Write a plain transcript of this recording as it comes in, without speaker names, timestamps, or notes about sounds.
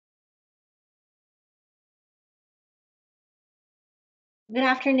Good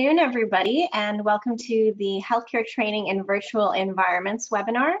afternoon, everybody, and welcome to the Healthcare Training in Virtual Environments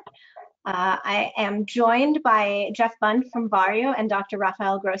webinar. I am joined by Jeff Bund from Varjo and Dr.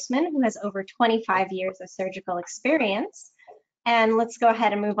 Rafael Grossmann, who has over 25 years of surgical experience. And let's go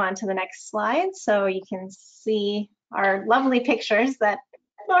ahead and move on to the next slide so you can see our lovely pictures that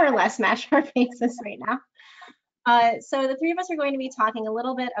more or less match our faces right now. So the three of us are going to be talking a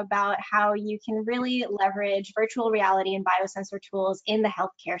little bit about how you can really leverage virtual reality and biosensor tools in the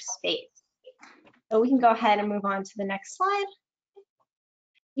healthcare space. So we can go ahead and move on to the next slide.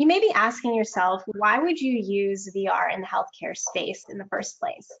 You may be asking yourself, why would you use VR in the healthcare space in the first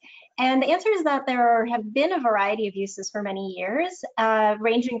place? And the answer is that there have been a variety of uses for many years,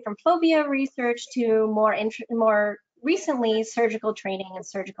 ranging from phobia research to more recently surgical training and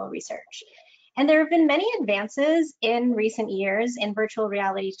surgical research. And there have been many advances in recent years in virtual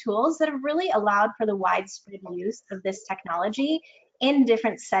reality tools that have really allowed for the widespread use of this technology in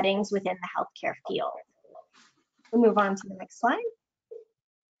different settings within the healthcare field. We'll move on to the next slide.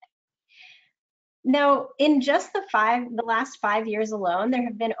 Now, in just the last 5 years alone, there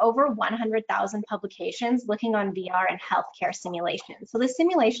have been over 100,000 publications looking on VR and healthcare simulation. So the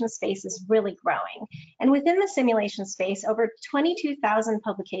simulation space is really growing. And within the simulation space, over 22,000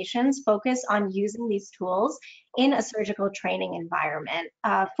 publications focus on using these tools in a surgical training environment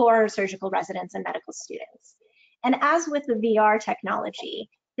for surgical residents and medical students. And as with the VR technology,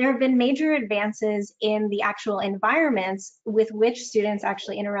 there have been major advances in the actual environments with which students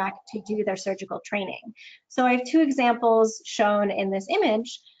actually interact to do their surgical training. So I have two examples shown in this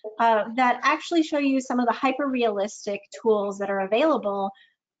image that actually show you some of the hyper-realistic tools that are available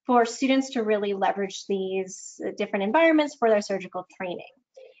for students to really leverage these different environments for their surgical training.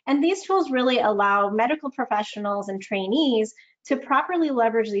 And these tools really allow medical professionals and trainees to properly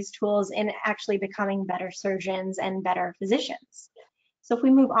leverage these tools in actually becoming better surgeons and better physicians. So if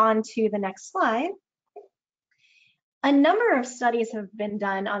we move on to the next slide, a number of studies have been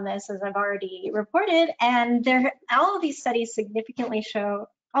done on this, as I've already reported, and all of these studies show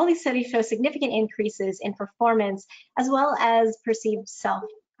significant increases in performance as well as perceived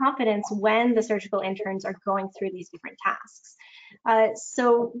self-confidence when the surgical interns are going through these different tasks.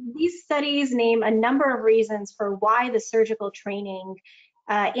 So these studies name a number of reasons for why the surgical training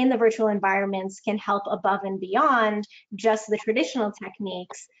in the virtual environments can help above and beyond just the traditional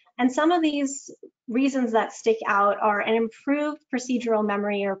techniques. And some of these reasons that stick out are an improved procedural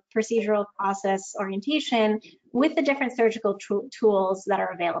memory or procedural process orientation with the different surgical tools that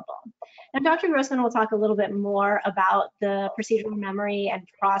are available. Now, Dr. Grossmann will talk a little bit more about the procedural memory and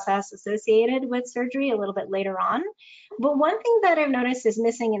process associated with surgery a little bit later on. But one thing that I've noticed is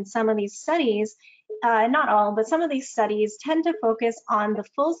missing in some of these studies, not all, but some of these studies tend to focus on the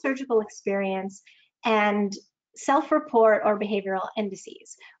full surgical experience and self-report or behavioral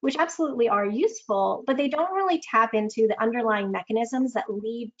indices, which absolutely are useful, but they don't really tap into the underlying mechanisms that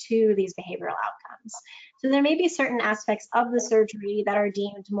lead to these behavioral outcomes. So there may be certain aspects of the surgery that are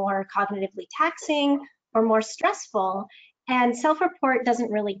deemed more cognitively taxing or more stressful, and self-report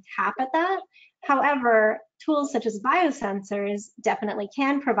doesn't really tap at that. However, tools such as biosensors definitely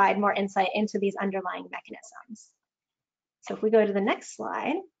can provide more insight into these underlying mechanisms. So if we go to the next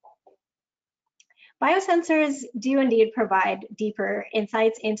slide, biosensors do indeed provide deeper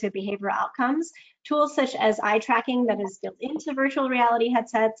insights into behavioral outcomes. Tools such as eye tracking that is built into virtual reality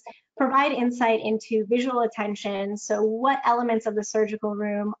headsets provide insight into visual attention. So what elements of the surgical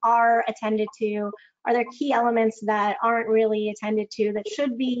room are attended to? Are there key elements that aren't really attended to that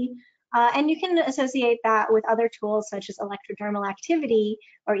should be? And you can associate that with other tools such as electrodermal activity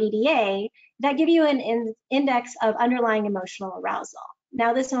or EDA that give you an index of underlying emotional arousal.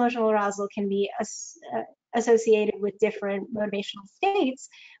 Now, this emotional arousal can be associated with different motivational states,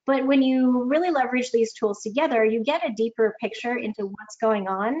 but when you really leverage these tools together, you get a deeper picture into what's going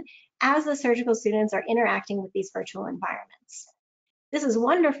on as the surgical students are interacting with these virtual environments. This is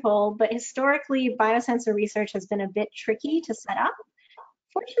wonderful, but historically, biosensor research has been a bit tricky to set up.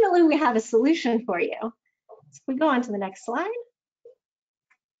 Fortunately, we have a solution for you. So if we go on to the next slide.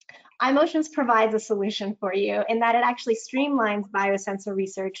 iMotions provides a solution for you in that it actually streamlines biosensor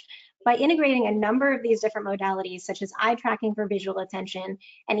research by integrating a number of these different modalities, such as eye tracking for visual attention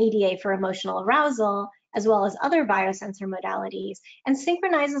and EDA for emotional arousal, as well as other biosensor modalities, and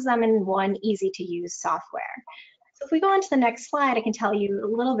synchronizes them in one easy-to-use software. So if we go on to the next slide, I can tell you a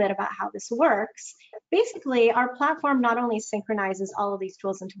little bit about how this works. Basically, our platform not only synchronizes all of these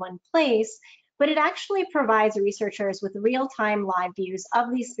tools into one place, but it actually provides researchers with real-time live views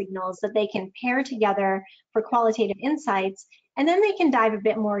of these signals that they can pair together for qualitative insights And then they can dive a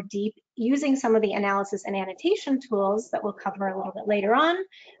bit more deep using some of the analysis and annotation tools that we'll cover a little bit later on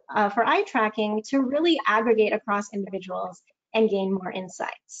for eye tracking to really aggregate across individuals and gain more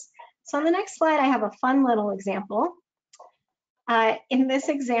insights. So on the next slide, I have a fun little example. In this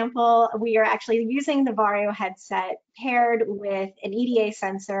example, we are actually using the Varjo headset paired with an EDA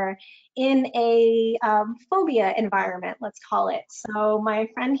sensor in a phobia environment, let's call it. So my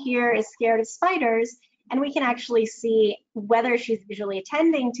friend here is scared of spiders, and we can actually see whether she's visually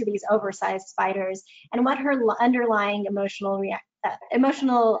attending to these oversized spiders and what her underlying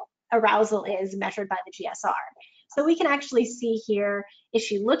emotional arousal is measured by the GSR. So we can actually see here, is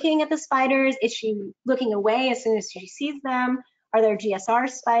she looking at the spiders? Is she looking away as soon as she sees them? Are there GSR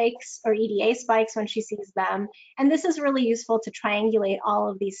spikes or EDA spikes when she sees them? And this is really useful to triangulate all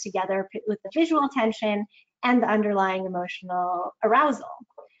of these together with the visual attention and the underlying emotional arousal.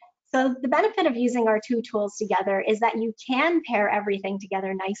 So the benefit of using our two tools together is that you can pair everything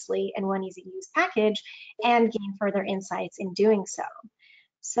together nicely in one easy to use package and gain further insights in doing so.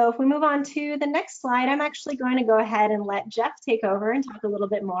 So if we move on to the next slide, I'm actually going to go ahead and let Jeff take over and talk a little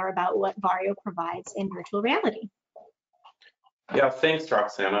bit more about what Varjo provides in virtual reality. Yeah, thanks,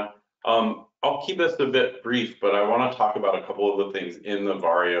 Roxana. I'll keep this a bit brief, but I want to talk about a couple of the things in the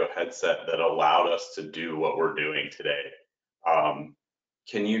Varjo headset that allowed us to do what we're doing today.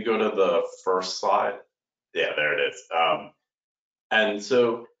 Can you go to the first slide? Yeah, there it is. And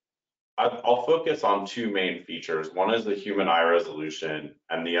so I'll focus on two main features. One is the human eye resolution,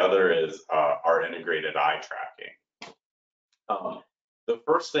 and the other is our integrated eye tracking. The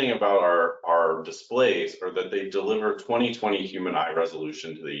first thing about our displays are that they deliver 20/20 human eye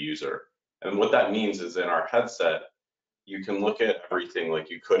resolution to the user. And what that means is in our headset, you can look at everything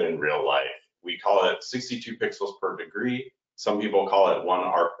like you could in real life. We call it 62 pixels per degree. Some people call it 1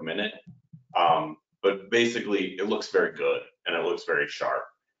 arc a minute. But basically, it looks very good and it looks very sharp.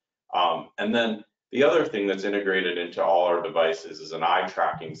 And then the other thing that's integrated into all our devices is an eye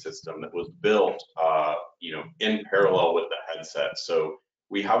tracking system that was built, in parallel with the headset. So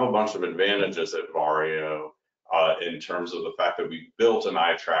we have a bunch of advantages at Varjo in terms of the fact that we built an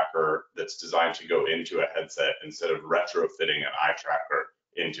eye tracker that's designed to go into a headset instead of retrofitting an eye tracker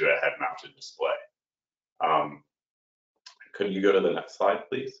into a head-mounted display. Could you go to the next slide,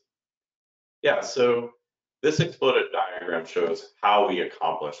 please? Yeah. So this exploded diagram shows how we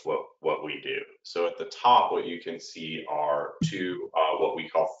accomplish what we do. So at the top, what you can see are two what we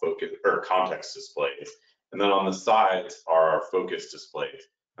call focus or context displays. And then on the sides are our focus displays.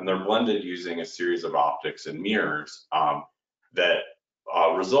 And they're blended using a series of optics and mirrors that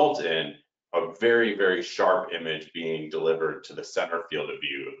result in a very, very sharp image being delivered to the center field of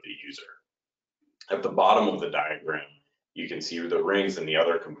view of the user. At the bottom of the diagram, you can see the rings and the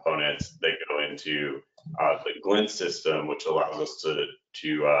other components that go into the glint system, which allows us to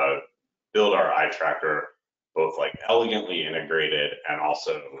build our eye tracker both like elegantly integrated and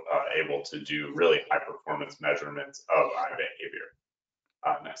also able to do really high performance measurements of eye behavior.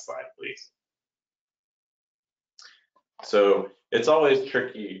 Next slide, please. So it's always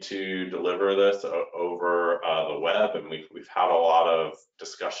tricky to deliver this over the web, and we've had a lot of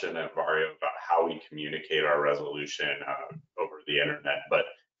discussion at Varjo about how we communicate our resolution over the internet. But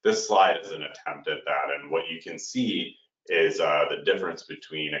this slide is an attempt at that, and what you can see is the difference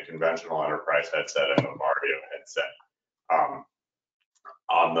between a conventional enterprise headset and the Varjo headset.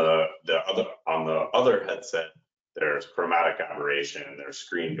 On the other headset, there's chromatic aberration, there's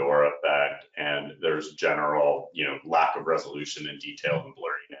screen door effect, and there's general, lack of resolution and detail and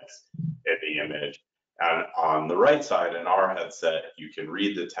blurriness in the image. And on the right side, in our headset, you can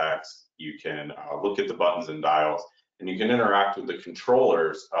read the text, you can look at the buttons and dials, and you can interact with the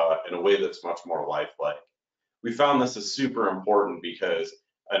controllers in a way that's much more lifelike. We found this is super important because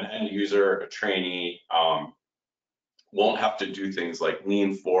an end user, a trainee, won't have to do things like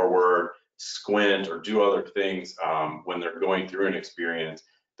lean forward, squint, or do other things when they're going through an experience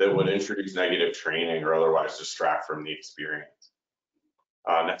that would introduce negative training or otherwise distract from the experience.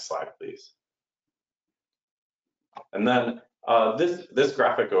 Next slide, please. And then this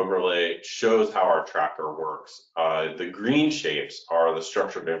graphic overlay shows how our tracker works. The green shapes are the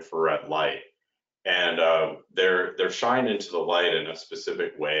structured infrared light, and they're shined into the light in a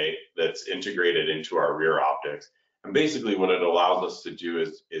specific way that's integrated into our rear optics. And basically what it allows us to do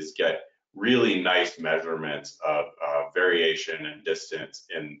is get really nice measurements of variation and distance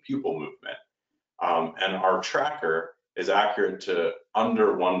in pupil movement. And our tracker is accurate to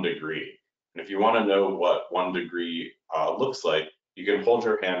under 1 degree. And if you want to know what 1 degree looks like, you can hold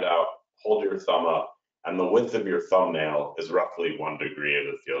your hand out, hold your thumb up, and the width of your thumbnail is roughly 1 degree of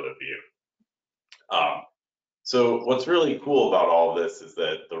the field of view. So what's really cool about all this is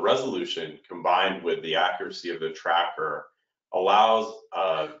that the resolution combined with the accuracy of the tracker allows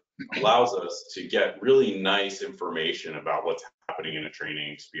allows us to get really nice information about what's happening in a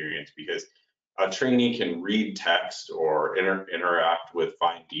training experience, because a trainee can read text or interact with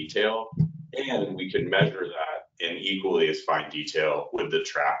fine detail, and we can measure that in equally as fine detail with the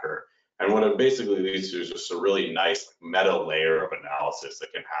tracker. And what it basically leads to is just a really nice meta layer of analysis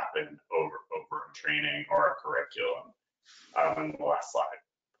that can happen over a training or a curriculum. And the last slide,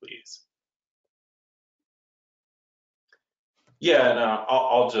 please. Yeah, and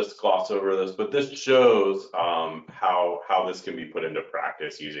I'll just gloss over this, but this shows how this can be put into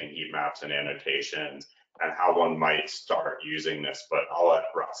practice using heat maps and annotations, and how one might start using this. But I'll let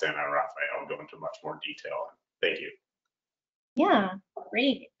Roxana and Rafael go into much more detail. Thank you. Yeah,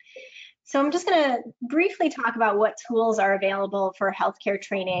 great. So I'm just going to briefly talk about what tools are available for healthcare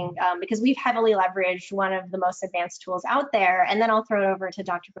training, because we've heavily leveraged one of the most advanced tools out there, and then I'll throw it over to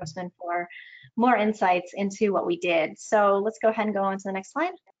Dr. Grossmann for more insights into what we did. So let's go ahead and go on to the next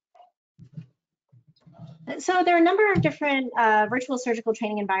slide. So there are a number of different virtual surgical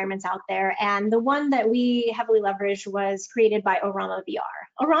training environments out there, and the one that we heavily leveraged was created by Orama VR.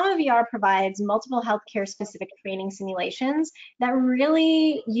 Orama VR provides multiple healthcare specific training simulations that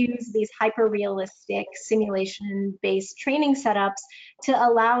really use these hyper-realistic simulation-based training setups to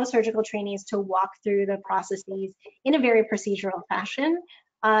allow surgical trainees to walk through the processes in a very procedural fashion.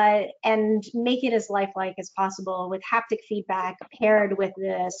 And make it as lifelike as possible with haptic feedback paired with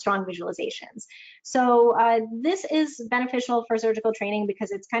the strong visualizations. So this is beneficial for surgical training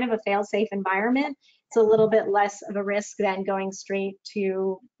because it's kind of a fail-safe environment. It's a little bit less of a risk than going straight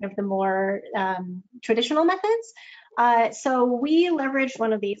to the more traditional methods. So we leveraged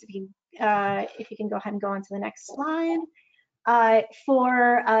one of these. If you can go ahead and go on to the next slide.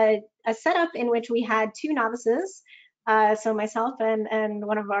 For a setup in which we had two novices, so myself and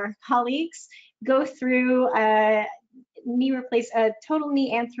one of our colleagues go through a total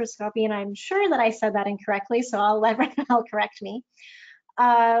knee arthroscopy, and I'm sure that I said that incorrectly, so I'll let Rafael correct me,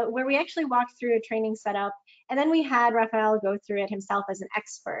 where we actually walked through a training setup, and then we had Rafael go through it himself as an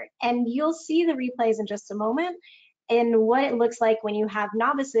expert. And you'll see the replays in just a moment in what it looks like when you have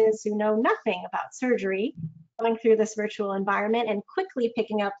novices who know nothing about surgery going through this virtual environment and quickly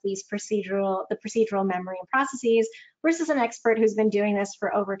picking up the procedural memory and processes versus an expert who's been doing this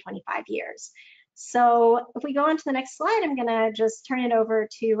for over 25 years. So if we go on to the next slide, I'm gonna just turn it over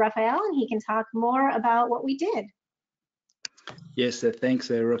to Rafael and he can talk more about what we did. Yes, thanks,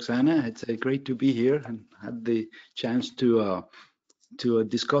 Roxana. It's great to be here and had the chance to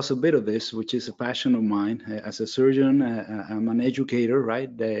discuss a bit of this, which is a passion of mine. As a surgeon, I'm an educator, right?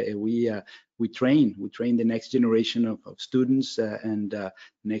 We train the next generation of students and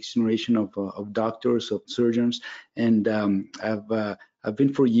next generation of doctors, of surgeons, and I've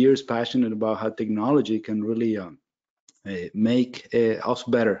been for years passionate about how technology can really make us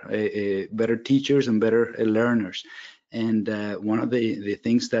better teachers and better learners. And one of the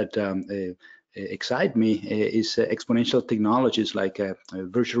things that excite me is exponential technologies like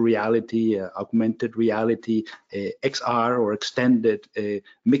virtual reality, augmented reality, XR or extended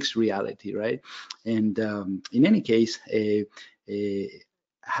mixed reality, right? And in any case,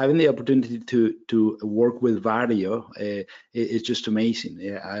 having the opportunity to work with Varjo is just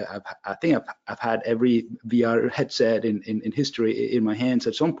amazing. I think I've had every VR headset in history in my hands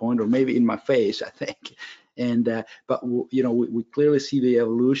at some point, or maybe in my face, I think. And but you know, we clearly see the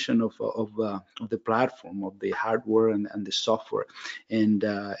evolution of the platform, of the hardware and the software. And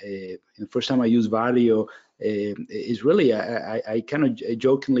the first time I used Varjo is really, I kind of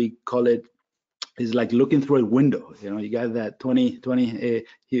jokingly call it, is like looking through a window. You know, you got that 2020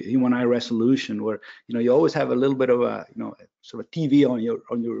 human eye resolution where, you know, you always have a little bit of a, you know, sort of TV on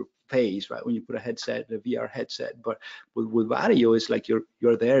your face, right, when you put a headset, a VR headset. But with Varjo, it's like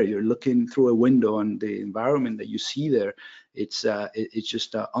you're there, you're looking through a window, and the environment that you see there, it's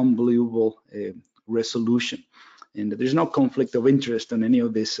just an unbelievable resolution. And there's no conflict of interest on any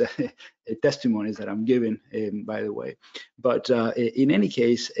of these testimonies that I'm giving, by the way. But in any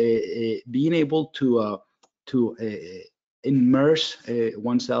case, being able to immerse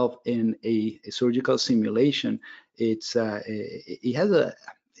oneself in a surgical simulation, it has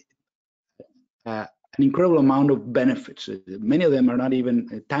an incredible amount of benefits. Many of them are not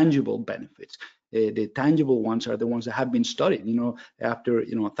even tangible benefits. The tangible ones are the ones that have been studied, you know, after,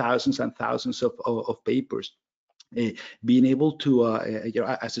 you know, thousands and thousands of papers. Being able to, you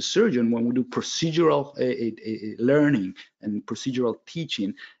know, as a surgeon, when we do procedural learning and procedural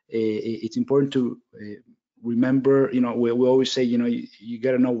teaching, it's important to remember, we always say, you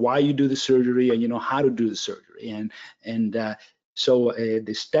got to know why you do the surgery, and you know how to do the surgery, and so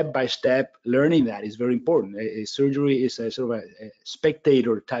the step-by-step learning that is very important. Surgery is a sort of a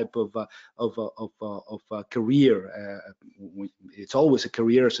spectator type of career. It's always a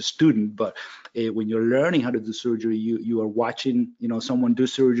career as a student, but when you're learning how to do surgery, you are watching, someone do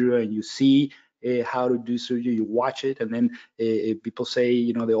surgery, and you see how to do surgery, you watch it, and then people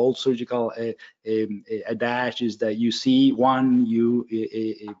say, the old surgical adage is that you see one, you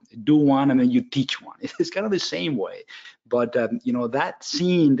do one, and then you teach one. It's kind of the same way. But that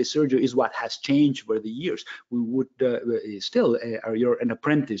seeing the surgery is what has changed over the years. We would still, you're an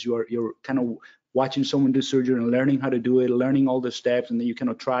apprentice. You're kind of watching someone do surgery and learning how to do it, learning all the steps, and then you kind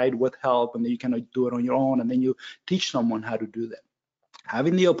of try it with help, and then you kind of do it on your own, and then you teach someone how to do that.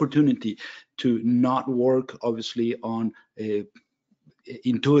 Having the opportunity to not work, obviously, on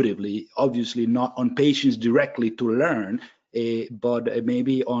intuitively, obviously not on patients directly to learn, but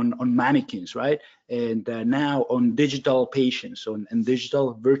maybe on mannequins, right? And now on digital patients, and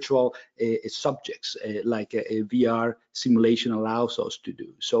digital virtual subjects, like a VR simulation allows us to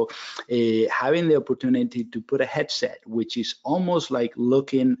do. So having the opportunity to put a headset, which is almost like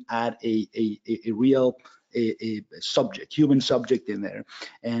looking at a real subject, human subject in there,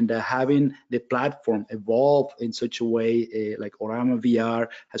 and having the platform evolve in such a way, like Orama VR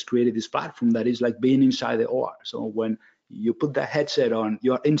has created this platform that is like being inside the OR. So when you put that headset on,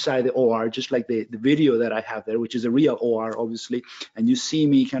 you're inside the OR, just like the video that I have there, which is a real OR, obviously, and you see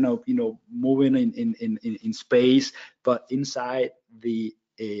me kind of, moving in space, but inside the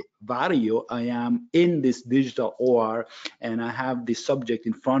Varjo, I am in this digital OR, and I have the subject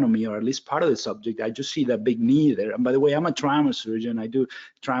in front of me, or at least part of the subject. I just see that big knee there. And by the way, I'm a trauma surgeon. I do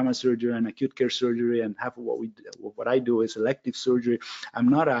trauma surgery and acute care surgery, and half of what I do is elective surgery. I'm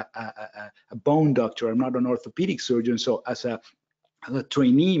not a bone doctor. I'm not an orthopedic surgeon. So as a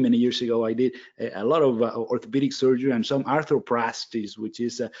trainee many years ago, I did a lot of orthopedic surgery and some arthroplasties, which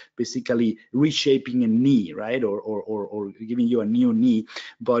is basically reshaping a knee, right, or giving you a new knee.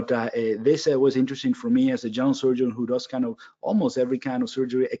 But this was interesting for me as a general surgeon who does kind of almost every kind of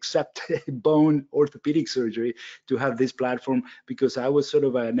surgery except bone orthopedic surgery, to have this platform, because I was sort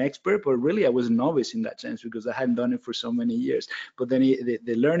of an expert, but really I was a novice in that sense because I hadn't done it for so many years. But then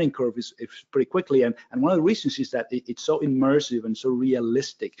the learning curve is pretty quickly, and one of the reasons is that it's so immersive and so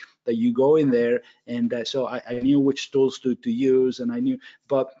realistic that you go in there, and so I knew which tools to use, and I knew,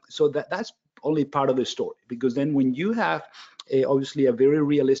 but so that's only part of the story, because then when you have obviously a very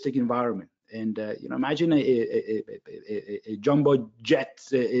realistic environment, and imagine a jumbo jet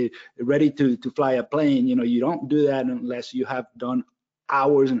ready to fly a plane. You don't do that unless you have done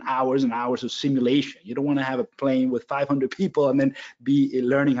hours and hours and hours of simulation. You don't want to have a plane with 500 people and then be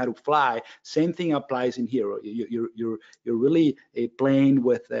learning how to fly. Same thing applies in here. You're really playing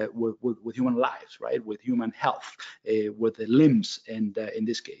with human lives, right? With human health, with the limbs, and in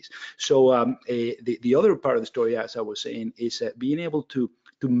this case. So the other part of the story, as I was saying, is being able to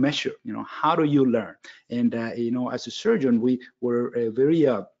measure. How do you learn? And as a surgeon, we were very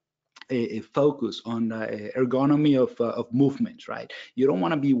a focus on ergonomy of movements, right? You don't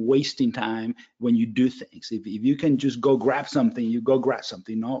want to be wasting time when you do things. If you can just go grab something, you go grab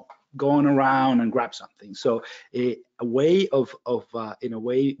something. No, going around and grab something. So a way of in a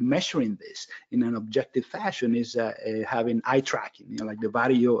way measuring this in an objective fashion is having eye tracking, like the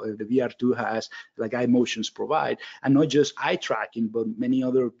Varjo, the VR2 has, like iMotions provide, and not just eye tracking, but many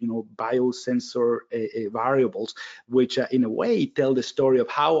other biosensor variables, which in a way tell the story of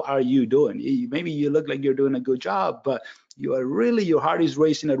how are you doing. Maybe you look like you're doing a good job, but you are really, your heart is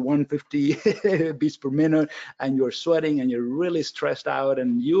racing at 150 beats per minute, and you're sweating, and you're really stressed out,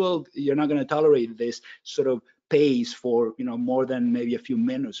 and you're not going to tolerate this sort of pace for more than maybe a few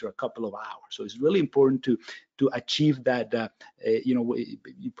minutes or a couple of hours. So it's really important to achieve that.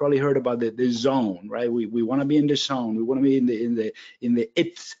 You probably heard about the zone, right? We want to be in the zone. We want to be in the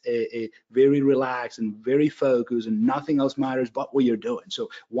it's very relaxed and very focused, and nothing else matters but what you're doing. So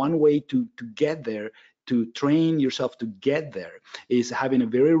one way to get there, to train yourself to get there, is having a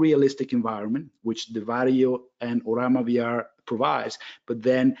very realistic environment, which the Varjo and Orama VR provides, but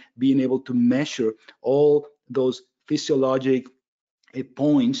then being able to measure all those physiologic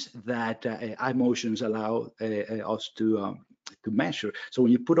points that iMotions allow us to measure. So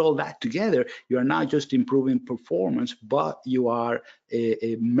when you put all that together, you are not just improving performance, but you are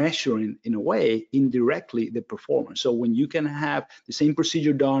measuring, in a way, indirectly the performance. So when you can have the same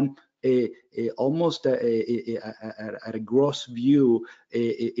procedure done almost at a gross view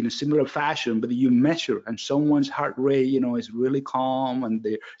in a similar fashion, but you measure and someone's heart rate, is really calm and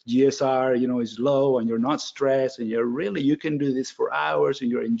the GSR, is low and you're not stressed and you can do this for hours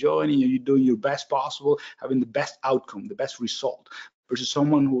and you're enjoying it, you're doing your best possible, having the best outcome, the best result, versus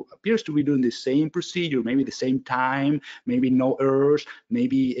someone who appears to be doing the same procedure, maybe the same time, maybe no errors,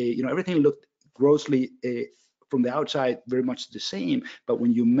 maybe everything looked grossly from the outside very much the same, but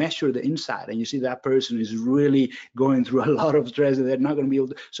when you measure the inside and you see that person is really going through a lot of stress and they're not going to be able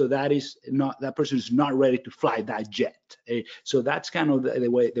to, so that person is not ready to fly that jet. So that's kind of the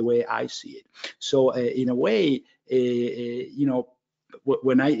way I see it. So in a way,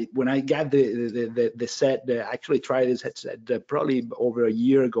 when I got the set, I actually tried this headset probably over a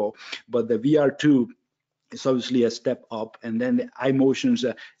year ago, but the VR2 is obviously a step up, and then the iMotions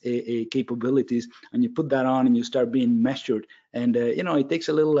capabilities, and you put that on and you start being measured, and it takes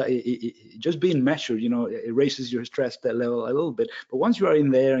a little just being measured, it raises your stress level a little bit, but once you are in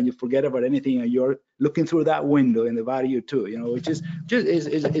there and you forget about anything and you're looking through that window in the Varjo 2, which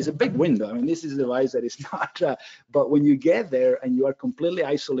is a big window. I mean, this is a device that is not, but when you get there and you are completely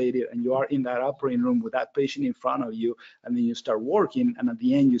isolated and you are in that operating room with that patient in front of you, and then you start working, and at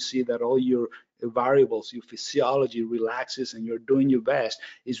the end you see that all your variables, your physiology relaxes and you're doing your best,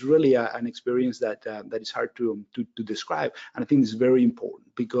 is really an experience that is hard to describe. And I think it's very important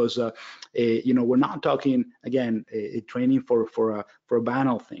because we're not talking again training for a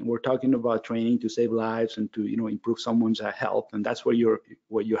banal thing. We're talking about training to save lives and to improve someone's health, and that's what you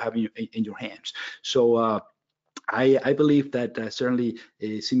have in your hands. So I believe that certainly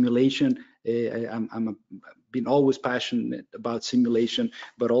simulation. I'm been always passionate about simulation,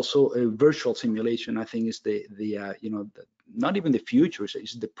 but also virtual simulation. I think is not even the future,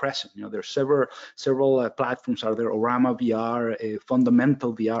 it's the present. There are several platforms out there: Orama VR,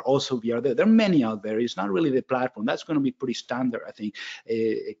 Fundamental VR, also VR. There are many out there. It's not really the platform. That's going to be pretty standard, I think.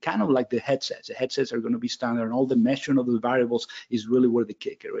 Kind of like the headsets. The headsets are going to be standard, and all the measuring of the variables is really where the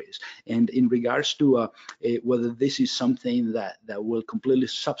kicker is. And in regards to whether this is something that will completely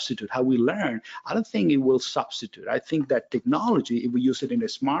substitute how we learn, I don't think it will substitute. I think that technology, if we use it in a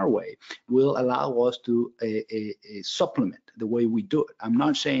smart way, will allow us to supplement the way we do it. I'm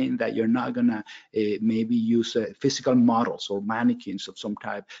not saying that you're not gonna maybe use physical models or mannequins of some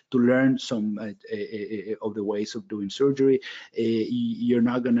type to learn some of the ways of doing surgery. You're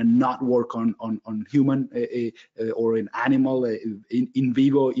not gonna not work on human or in animal in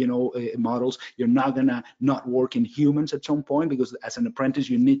vivo models. You're not gonna not work in humans at some point, because as an apprentice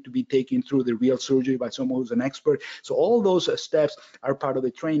you need to be taken through the real surgery by someone who's an expert. So all those steps are part of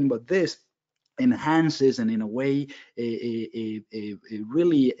the training, but this enhances and in a way it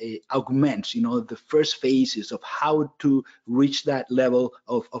really augments the first phases of how to reach that level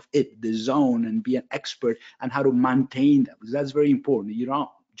of the zone, and be an expert, and how to maintain that, because that's very important. You don't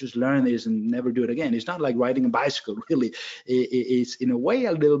just learn this and never do it again. It's not like riding a bicycle, really. It's in a way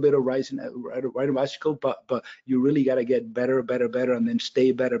a little bit of riding a bicycle, but you really got to get better, and then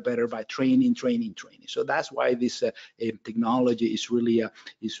stay better by training. So that's why this technology is really,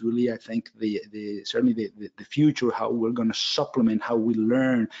 I think, certainly the future, how we're going to supplement how we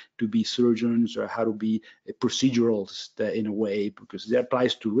learn to be surgeons, or how to be proceduralists in a way, because that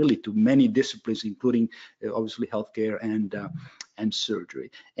applies to many disciplines, including obviously healthcare and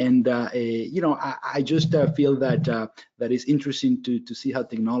surgery. And I just feel that it's interesting to see how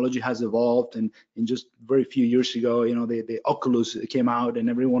technology has evolved. And in just very few years ago, the Oculus came out, and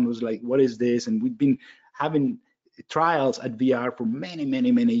everyone was like, "What is this?" And we've been having trials at VR for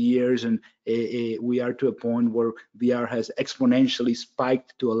many years, and we are to a point where VR has exponentially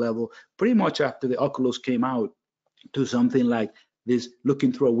spiked to a level pretty much after the Oculus came out, to something like this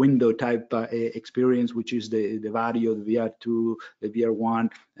looking through a window type experience, which is the Varjo, the VR2, the VR1,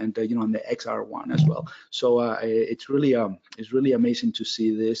 and and the XR1 as well. So it's really amazing to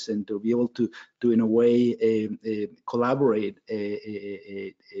see this, and to be able to in a way collaborate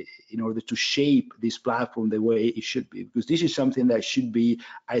in order to shape this platform the way it should be, because this is something that should be,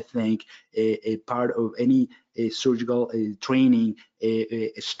 I think, a part of any surgical training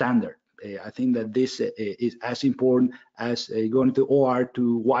standard. I think that this is as important as going to OR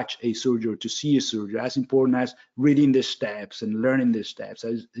to watch a surgery, to see a surgery, as important as reading the steps and learning the steps,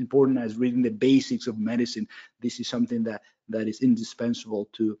 as important as reading the basics of medicine. This is something that is indispensable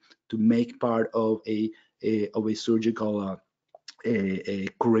to make part of a surgical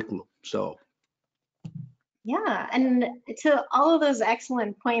curriculum. So. Yeah, and to all of those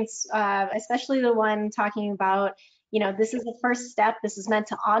excellent points, especially the one talking about this is the first step. This is meant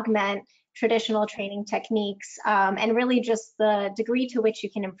to augment traditional training techniques, and really just the degree to which you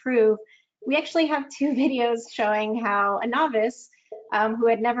can improve. We actually have 2 videos showing how a novice who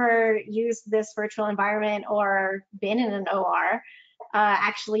had never used this virtual environment or been in an OR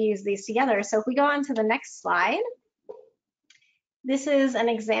actually used these together. So if we go on to the next slide, this is an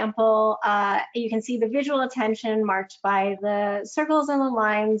example. You can see the visual attention marked by the circles and the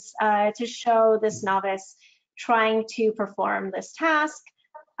lines to show this novice trying to perform this task,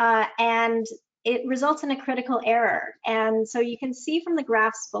 and it results in a critical error. And so you can see from the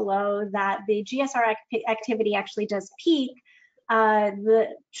graphs below that the GSR activity actually does peak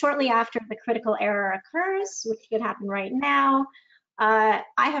shortly after the critical error occurs, which could happen right now. I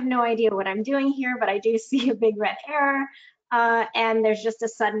have no idea what I'm doing here, but I do see a big red error. And there's just a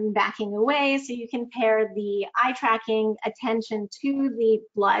sudden backing away. So you can pair the eye tracking attention to the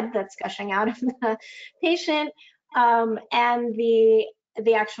blood that's gushing out of the patient, and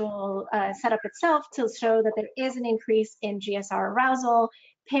the actual setup itself to show that there is an increase in GSR arousal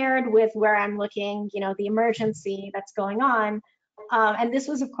paired with where I'm looking, the emergency that's going on. And this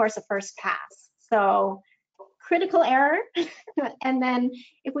was, of course, a first pass. So critical error. And then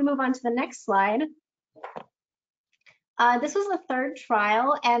if we move on to the next slide, this was the 3rd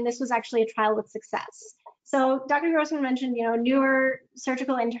trial, and this was actually a trial with success. So Dr. Grossmann mentioned, newer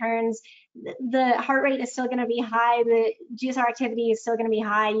surgical interns, the heart rate is still going to be high, the GSR activity is still going to be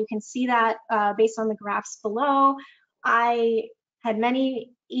high. You can see that based on the graphs below. I had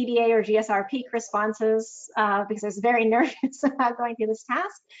many EDA or GSR peak responses because I was very nervous about going through this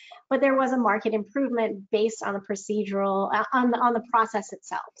task, but there was a marked improvement based on the procedural, on the process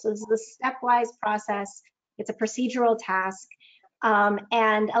itself. So this is a stepwise process. It's a procedural task,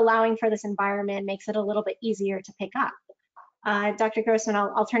 and allowing for this environment makes it a little bit easier to pick up. Dr. Grossmann,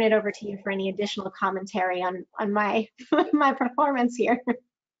 I'll turn it over to you for any additional commentary on my my performance here.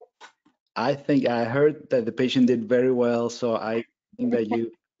 I think I heard that the patient did very well, so I think that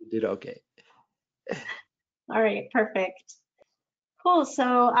you did okay. All right, perfect. Cool,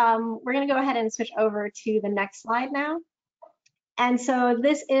 so we're gonna go ahead and switch over to the next slide now. And so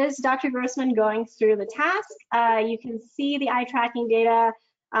this is Dr. Grossmann going through the task. You can see the eye tracking data,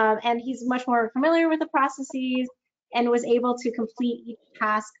 and he's much more familiar with the processes and was able to complete each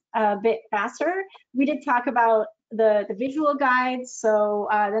task a bit faster. We did talk about the visual guides, so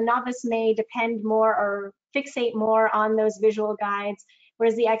the novice may depend more or fixate more on those visual guides,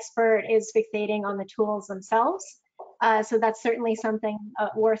 whereas the expert is fixating on the tools themselves. So that's certainly something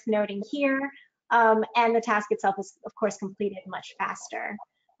worth noting here. And the task itself is, of course, completed much faster.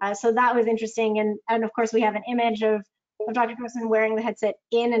 So that was interesting. And of course, we have an image of Dr. Grossmann wearing the headset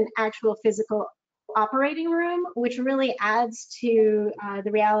in an actual physical operating room, which really adds to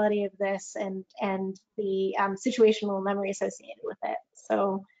the reality of this and the situational memory associated with it.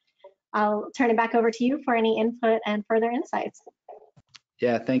 So I'll turn it back over to you for any input and further insights.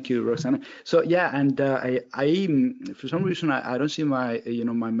 Yeah, thank you, Roxana. So yeah, and I for some reason I don't see my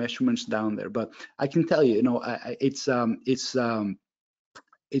my measurements down there, but I can tell you,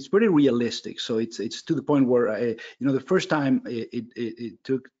 it's pretty realistic. So it's to the point where the first time it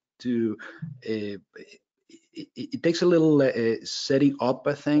took to it takes a little setting up,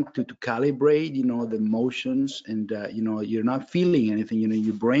 I think, to calibrate, the motions, and you're not feeling anything.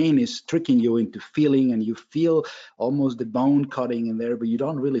 Your brain is tricking you into feeling, and you feel almost the bone cutting in there, but you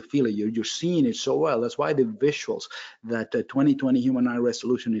don't really feel it. You're seeing it so well. That's why the visuals, that 20/20 human eye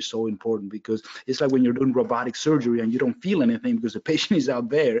resolution is so important, because it's like when you're doing robotic surgery and you don't feel anything because the patient is out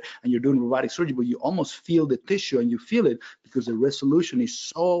there, and you're doing robotic surgery, but you almost feel the tissue, and you feel it because the resolution is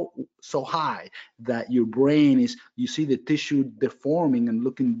so high that your brain you see the tissue deforming and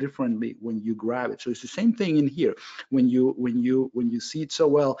looking differently when you grab it. So it's the same thing in here when you see it so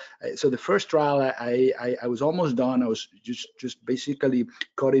well. So the first trial, I was almost done. I was just basically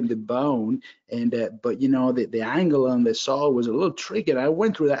cutting the bone, and but the angle on the saw was a little tricky, and I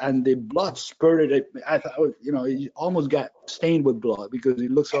went through that, and the blood spurted. I thought, it almost got stained with blood because it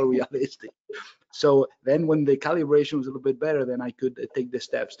looks so realistic. So then when the calibration was a little bit better, then I could take the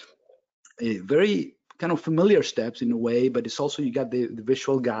steps. Very kind of familiar steps in a way, but it's also, you got the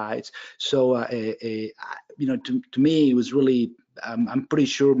visual guides. So to me, it was really I'm pretty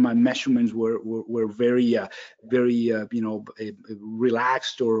sure my measurements were very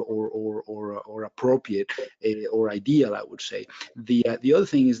relaxed or appropriate or ideal, I would say. The other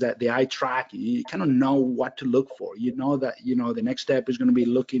thing is that the eye tracking, you kind of know what to look for. You know that the next step is going to be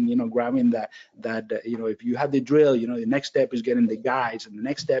looking, grabbing that if you have the drill, the next step is getting the guides, and the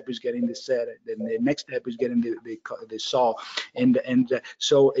next step is getting the set, and the next step is getting the saw, and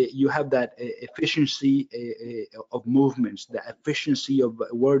so you have that efficiency of movements, the efficiency of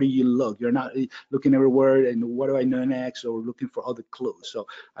where do you look. You're not looking everywhere and what do I know next, or looking for other clues. So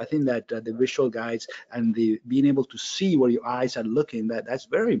I think that the visual guides and the being able to see where your eyes are looking, that's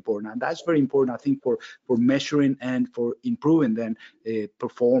very important, and that's very important, I think, for measuring and for improving then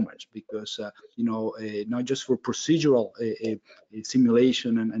performance, because not just for procedural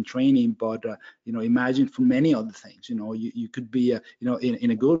simulation and training, but imagine for many other things. You could be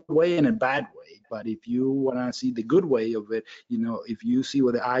in a good way and a bad way, but if you want to see the good way of it, if you see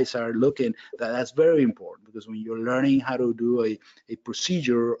where the eyes are looking, that's very important, because when you're learning how to do a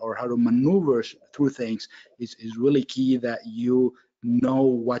procedure or how to maneuver through things, it's really key that you know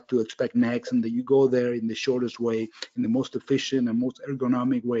what to expect next, and that you go there in the shortest way, in the most efficient and most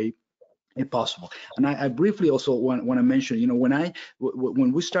ergonomic way if possible. And I briefly also want to mention,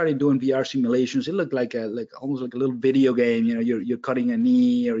 when we started doing VR simulations, it looked like almost like a little video game. You're cutting a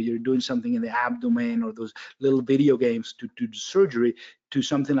knee, or you're doing something in the abdomen, or those little video games to surgery, to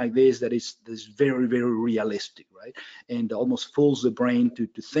something like this that is very, very realistic, right? And almost fools the brain to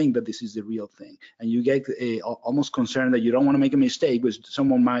think that this is the real thing. And you get almost concerned that you don't want to make a mistake, because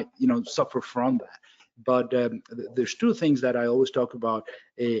someone might suffer from that. But there's two things that I always talk about,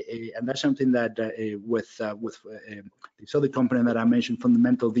 and that's something that with this other company that I mentioned,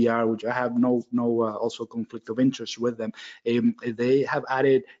 Fundamental VR, which I have no also conflict of interest with them. They have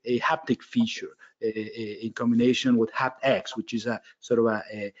added a haptic feature in combination with haptX, which is a sort of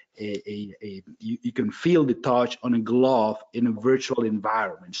you can feel the touch on a glove in a virtual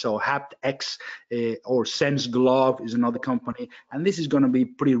environment. So haptX or Sense Glove is another company, and this is going to be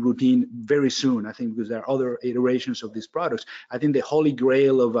pretty routine very soon, I think, because there are other iterations of these products. I think the holy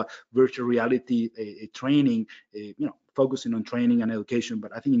grail of virtual reality training, focusing on training and education,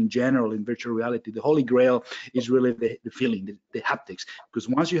 but I think in general in virtual reality, the holy grail is really the feeling, the haptics, because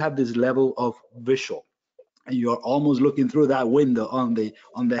once you have this level of visual, and you're almost looking through that window on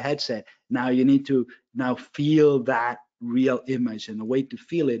the headset, now you need to feel that real image, and the way to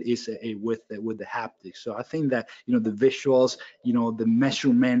feel it is with the haptics. So I think that the visuals, the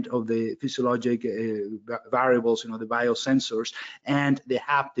measurement of the physiologic variables, the biosensors, and the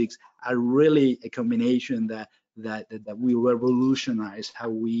haptics are really a combination that will revolutionize how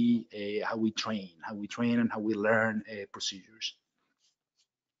we train and how we learn procedures.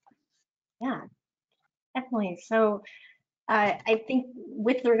 Yeah, definitely. So I think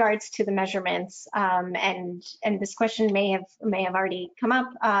with regards to the measurements, and this question may have already come up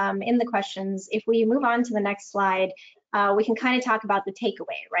in the questions. If we move on to the next slide, we can kind of talk about the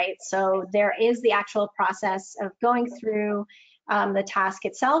takeaway, right? So there is the actual process of going through the task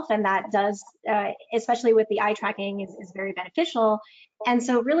itself, and that does, especially with the eye tracking, is very beneficial. And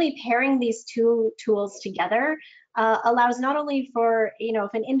so really pairing these two tools together allows not only for,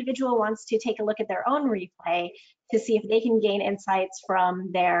 if an individual wants to take a look at their own replay to see if they can gain insights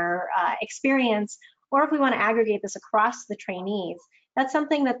from their experience, or if we want to aggregate this across the trainees, that's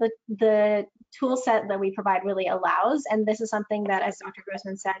something that the tool set that we provide really allows. And this is something that, as Dr.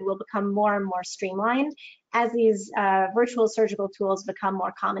 Grossmann said, will become more and more streamlined as these virtual surgical tools become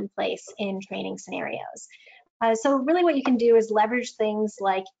more commonplace in training scenarios. So really what you can do is leverage things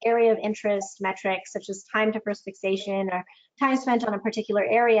like area of interest metrics, such as time to first fixation or time spent on a particular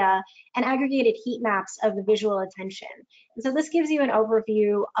area, and aggregated heat maps of the visual attention. And so this gives you an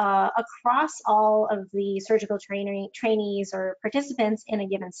overview across all of the surgical trainees or participants in a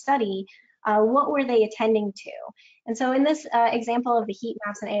given study. What were they attending to? And so in this example of the heat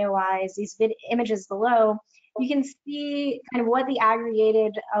maps and AOIs, these images below, you can see kind of what the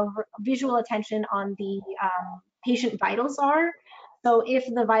aggregated visual attention on the patient vitals are. So if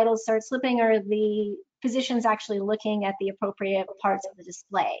the vitals start slipping, or the physician's actually looking at the appropriate parts of the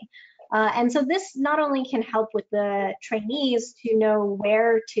display. And so this not only can help with the trainees to know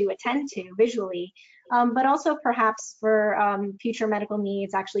where to attend to visually, but also perhaps for future medical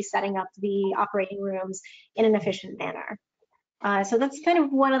needs, actually setting up the operating rooms in an efficient manner. So that's kind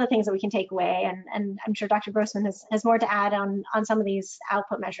of one of the things that we can take away, and I'm sure Dr. Grossmann has more to add on some of these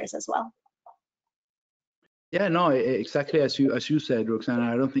output measures as well. Yeah, no, exactly as you said,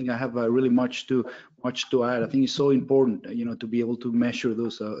 Roxana. I don't think I have really much to add. I think it's so important, to be able to measure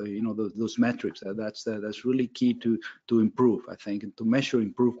those, those metrics. That's really key to improve, I think, and to measure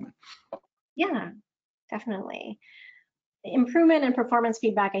improvement. Yeah, definitely. Improvement and performance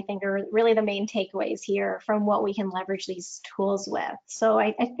feedback, I think, are really the main takeaways here from what we can leverage these tools with. So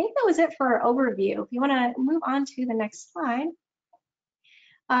I think that was it for our overview. If you want to move on to the next slide.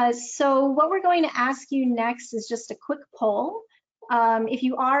 So what we're going to ask you next is just a quick poll. If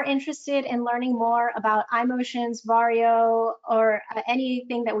you are interested in learning more about iMotions, Varjo, or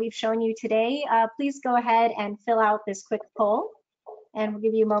anything that we've shown you today, please go ahead and fill out this quick poll, and we'll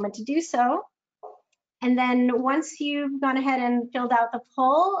give you a moment to do so. And then once you've gone ahead and filled out the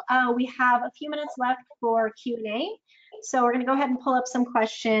poll, we have a few minutes left for Q&A. So we're going to go ahead and pull up some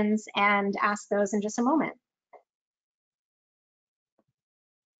questions and ask those in just a moment.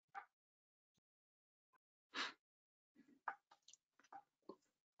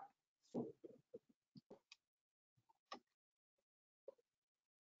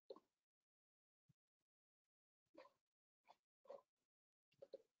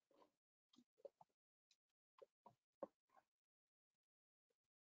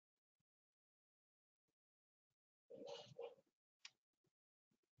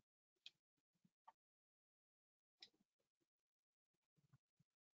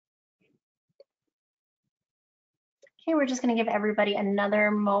 Okay, we're just going to give everybody another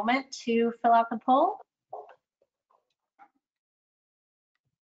moment to fill out the poll.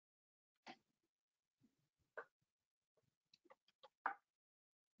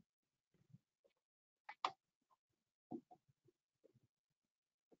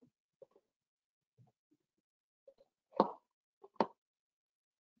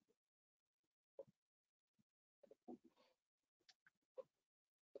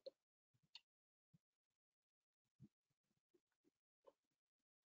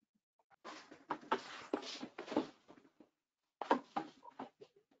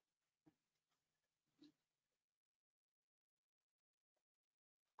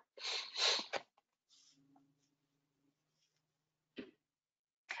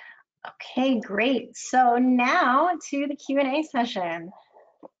 Okay, great. So now to the Q&A session.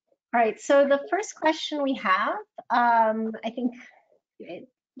 All right, so the first question we have, I think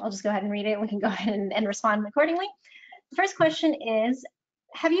I'll just go ahead and read it. We can go ahead and respond accordingly. The first question is,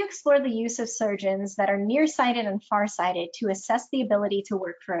 have you explored the use of surgeons that are nearsighted and farsighted to assess the ability to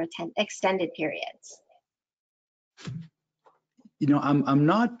work for extended periods? I'm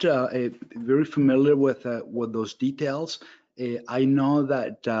not very familiar with those details. I know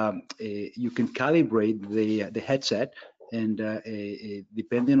that you can calibrate the headset, and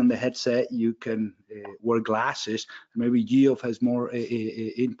depending on the headset, you can wear glasses. Maybe Geoff has more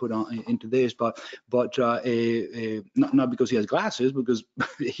input into this, but not because he has glasses, because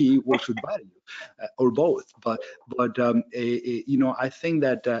he works with Varjo, or both. But I think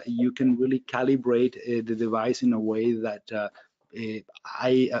that you can really calibrate the device in a way that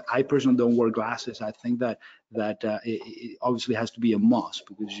I personally don't wear glasses. I think that it obviously has to be a must,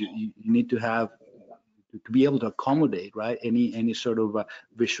 because you need to have to be able to accommodate, right, any sort of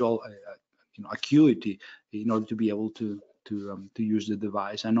visual acuity in order to be able to use the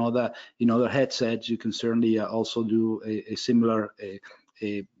device. I know that in other headsets you can certainly also do a similar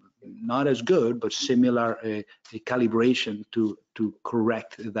not as good, but similar calibration to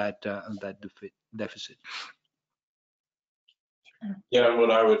correct that deficit. Yeah,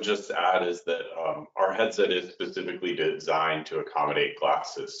 what I would just add is that our headset is specifically designed to accommodate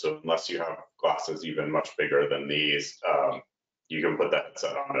glasses. So unless you have glasses even much bigger than these, you can put that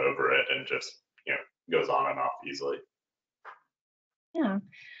headset on over it and just, goes on and off easily. Yeah.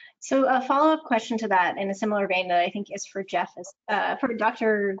 So a follow-up question to that in a similar vein that I think is for Jeff, is for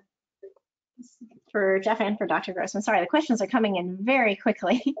Jeff and for Dr. Grossmann. Sorry, the questions are coming in very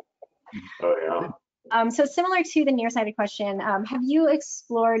quickly. Oh, yeah. So similar to the nearsighted question, have you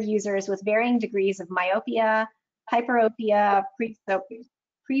explored users with varying degrees of myopia, hyperopia,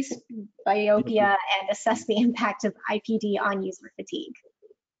 presbyopia, and assess the impact of IPD on user fatigue?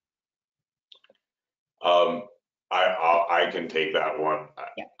 I can take that one.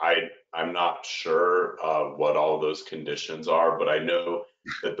 Yeah. I'm not sure what all those conditions are, but I know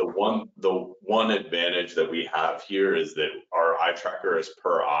that the one advantage that we have here is that our eye tracker is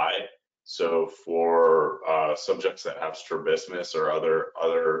per eye. So for subjects that have strabismus or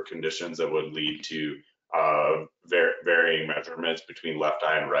other conditions that would lead to varying measurements between left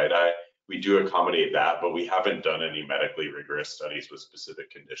eye and right eye, we do accommodate that, but we haven't done any medically rigorous studies with specific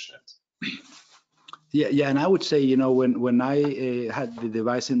conditions. Yeah, and I would say, you know, when I had the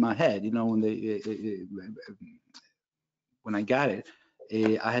device in my head, you know, when I got it,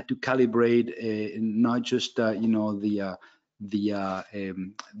 I had to calibrate not just you know the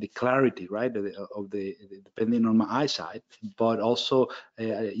clarity, right, of the depending on my eyesight, but also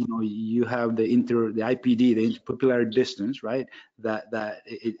you know, you have the IPD, the interpupillary distance, right?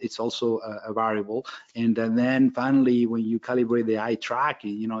 It's also a variable, and then finally when you calibrate the eye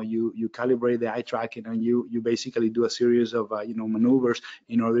tracking, you know, you calibrate the eye tracking, and you basically do a series of you know, maneuvers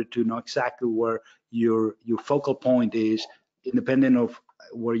in order to know exactly where your focal point is, independent of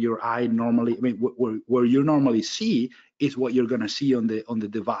where your eye normally, I mean, where you normally see is what you're going to see on the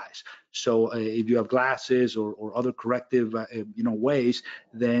device. So if you have glasses or other corrective you know, ways,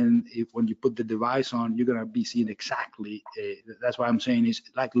 then when you put the device on, you're going to be seeing exactly. That's why I'm saying it's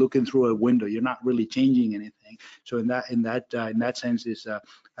like looking through a window. You're not really changing anything. So in that sense, is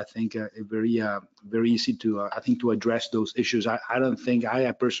I think very easy to I think to address those issues. I don't think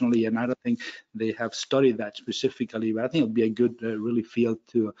I personally, and I don't think they have studied that specifically, but I think it'd be a good really field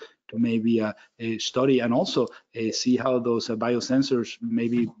to maybe study, and also see how those biosensors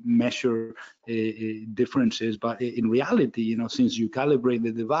maybe measure differences. But in reality, you know, since you calibrate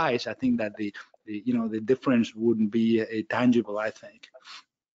the device, I think that the you know, the difference wouldn't be tangible, I think.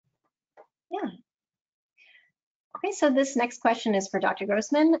 Yeah. Okay, so this next question is for Dr.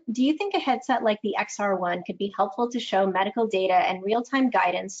 Grossmann. Do you think a headset like the XR1 could be helpful to show medical data and real-time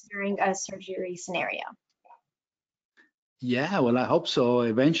guidance during a surgery scenario? Yeah, well, I hope so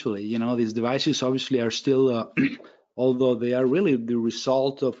eventually. You know, these devices obviously are still, although they are really the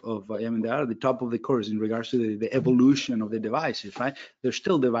result of I mean, they are at the top of the course in regards to the evolution of the devices, right? They're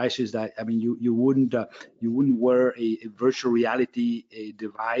still devices that, I mean, you wouldn't wear a virtual reality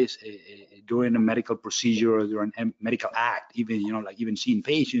device during a medical procedure or during a medical act, even, you know, like even seeing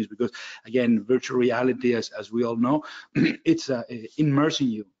patients, because again, virtual reality, as we all know, it's immersing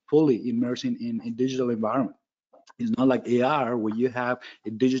you, fully immersing in digital environment. It's not like AR, where you have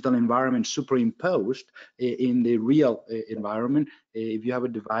a digital environment superimposed in the real environment. If you have a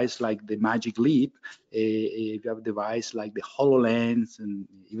device like the Magic Leap, if you have a device like the HoloLens, and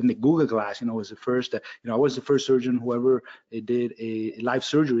even the Google Glass, you know, was the first. You know, I was the first surgeon who ever did a live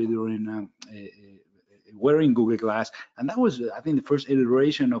surgery during wearing Google Glass, and that was, I think, the first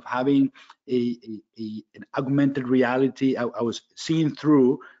iteration of having an augmented reality. I was seeing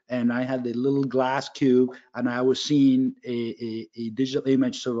through, and I had the little glass cube, and I was seeing a digital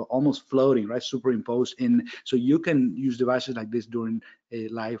image, sort of almost floating, right, superimposed in. So you can use devices like this during a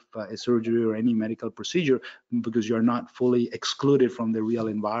live surgery or any medical procedure, because you're not fully excluded from the real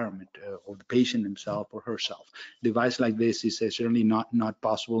environment of the patient himself or herself. Device like this is certainly not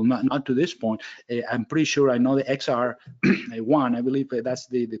possible, not to this point. I'm pretty sure, I know the XR1, I believe that's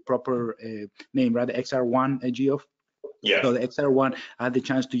the proper name, right? The XR1, Geo. Yeah. So the XR1, I had the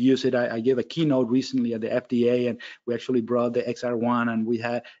chance to use it. I gave a keynote recently at the FDA, and we actually brought the XR1, and we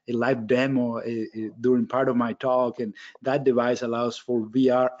had a live demo during part of my talk. And that device allows for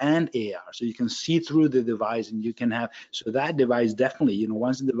VR and AR, so you can see through the device, and you can have. So that device definitely, you know,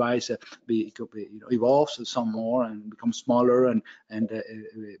 once the device evolves some more and becomes smaller, and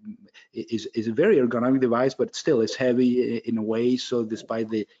is a very ergonomic device, but still it's heavy in a way. So despite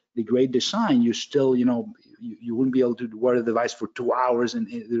the great design, you still, you know, you wouldn't be able to wear the device for 2 hours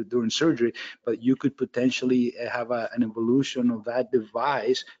during surgery, but you could potentially have an evolution of that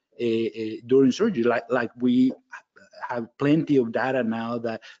device during surgery, like we have plenty of data now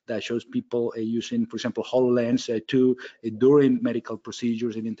that shows people using, for example, HoloLens during medical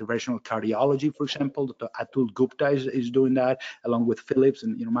procedures in interventional cardiology, for example. Dr. Atul Gupta is doing that, along with Philips,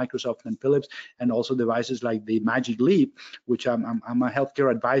 and, you know, Microsoft and Philips, and also devices like the Magic Leap, which I'm a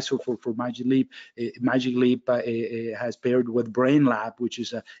healthcare advisor for Magic Leap. Magic Leap has paired with Brain Lab, which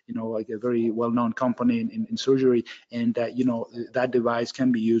is you know, like a very well-known company in surgery, and you know, that device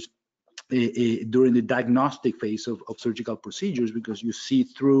can be used during the diagnostic phase of surgical procedures, because you see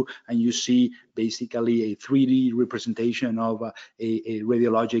through and you see basically a 3D representation of a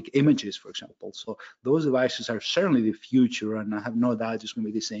radiologic images, for example. So those devices are certainly the future, and I have no doubt it's going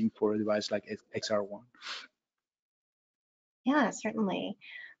to be the same for a device like XR1. Yeah, certainly.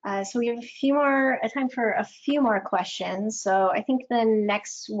 So we have time for a few more questions. So I think the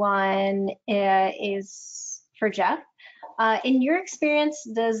next one is for Jeff. In your experience,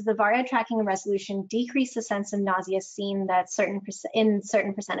 does the Varjo tracking and resolution decrease the sense of nausea seen that in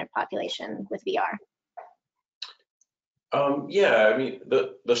certain percent of population with VR? Yeah, I mean,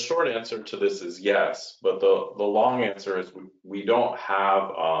 the short answer to this is yes, but the long answer is we don't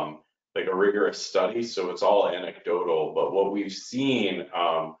have like a rigorous study, so it's all anecdotal. But what we've seen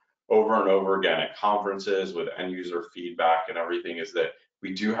over and over again at conferences with end user feedback and everything is that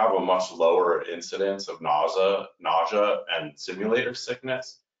we do have a much lower incidence of nausea and simulator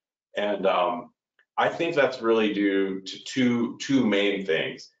sickness. And I think that's really due to two main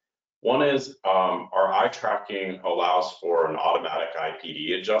things. One is our eye tracking allows for an automatic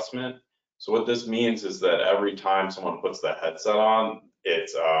IPD adjustment. So what this means is that every time someone puts the headset on,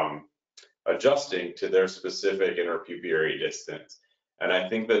 it's adjusting to their specific interpupillary distance. And I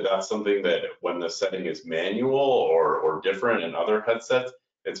think that that's something that when the setting is manual or different in other headsets,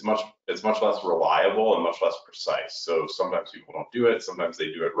 it's much less reliable and much less precise. So sometimes people don't do it, sometimes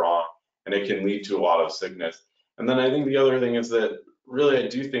they do it wrong, and it can lead to a lot of sickness. And then I think the other thing is that really I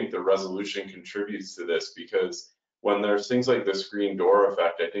do think the resolution contributes to this, because when there's things like the screen door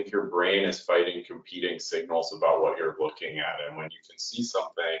effect, I think your brain is fighting competing signals about what you're looking at. And when you can see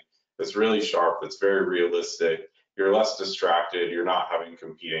something that's really sharp, that's very realistic, you're less distracted, you're not having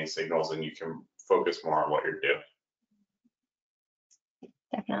competing signals, and you can focus more on what you're doing.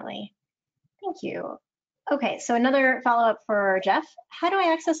 Definitely. Thank you. Okay, so another follow-up for Jeff. How do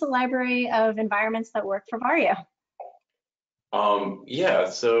I access a library of environments that work for Varjo? Yeah,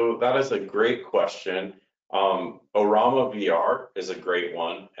 so that is a great question. Orama VR is a great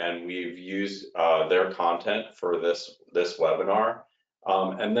one, and we've used their content for this webinar.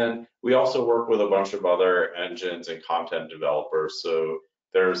 And then we also work with a bunch of other engines and content developers. So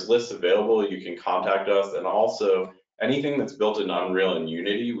there's lists available, you can contact us, and also anything that's built in Unreal and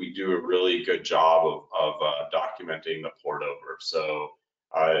Unity, we do a really good job of documenting the port over. So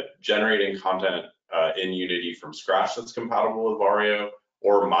generating content in Unity from scratch that's compatible with Varjo,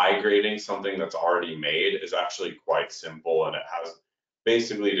 or migrating something that's already made is actually quite simple, and it has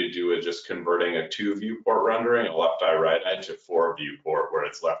basically to do with just converting a 2 viewport rendering, a left eye, right eye, to 4 viewport, where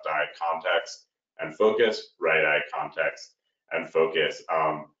it's left eye context and focus, right eye context and focus.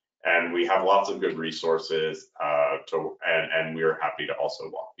 And we have lots of good resources and we're happy to also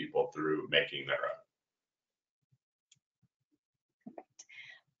walk people through making their own.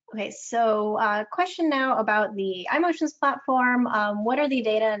 Okay, so question now about the iMotions platform. What are the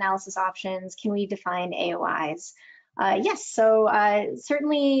data analysis options? Can we define AOIs? Yes, so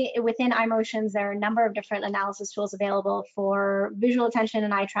certainly within iMotions, there are a number of different analysis tools available for visual attention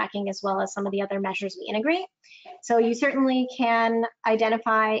and eye tracking, as well as some of the other measures we integrate. So you certainly can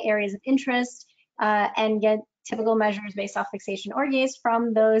identify areas of interest and get typical measures based off fixation or gaze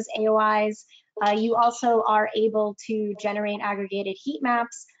from those AOIs. You also are able to generate aggregated heat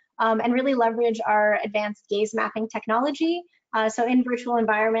maps and really leverage our advanced gaze mapping technology. So in virtual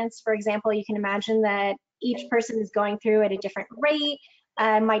environments, for example, you can imagine that each person is going through at a different rate,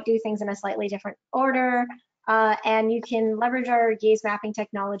 might do things in a slightly different order, and you can leverage our gaze mapping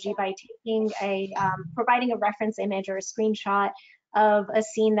technology by taking providing a reference image or a screenshot of a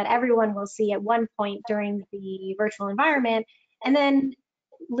scene that everyone will see at one point during the virtual environment, and then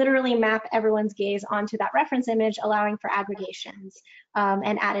literally map everyone's gaze onto that reference image, allowing for aggregations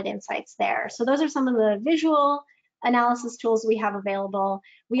and added insights there. So those are some of the visual analysis tools we have available.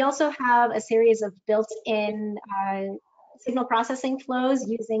 We also have a series of built-in signal processing flows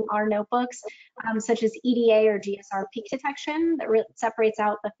using our notebooks, such as EDA or GSR peak detection that separates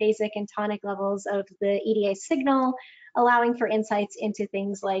out the phasic and tonic levels of the EDA signal, allowing for insights into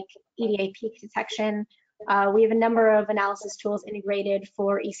things like EDA peak detection. We have a number of analysis tools integrated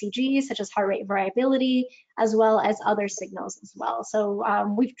for ECG, such as heart rate variability, as well as other signals as well. So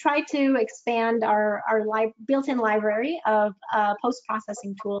we've tried to expand our built-in library of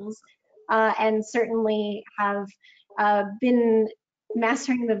post-processing tools, and certainly have been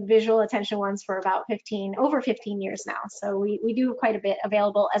mastering the visual attention ones for about over 15 years now. So we do quite a bit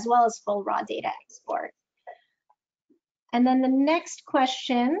available, as well as full raw data export. And then the next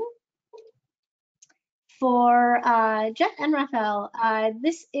question for Jeff and Rafael,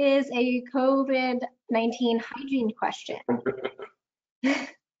 this is a COVID-19 hygiene question.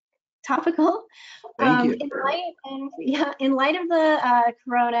 Topical. Thank you. In light of the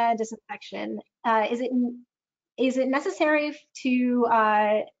corona disinfection, is it necessary to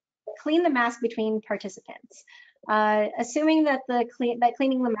clean the mask between participants? Assuming that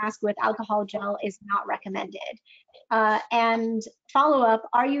cleaning the mask with alcohol gel is not recommended. And follow up,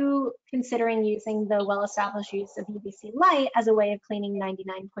 are you considering using the well-established use of UVC light as a way of cleaning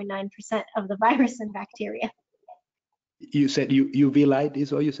 99.9% of the virus and bacteria? You said UV light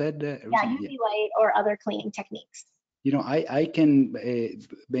is what you said? Yeah, UV light or other cleaning techniques. You know, I can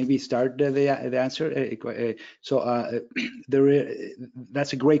maybe start the answer.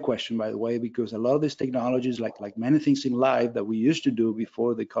 That's a great question, by the way, because a lot of these technologies, like many things in life that we used to do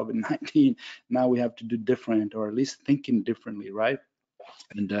before the COVID-19, now we have to do different, or at least thinking differently, right?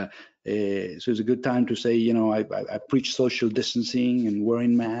 And so it's a good time to say, you know, I preach social distancing and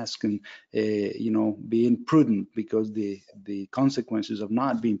wearing masks and, you know, being prudent, because the consequences of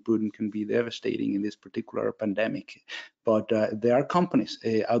not being prudent can be devastating in this particular pandemic. But there are companies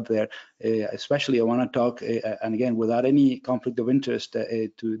out there, especially I want to talk, and again, without any conflict of interest,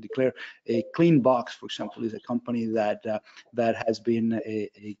 to declare Cleanbox, for example, is a company that that has been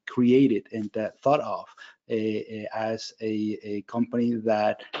created and thought of as a company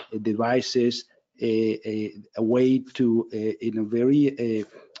that devises a way to, in a very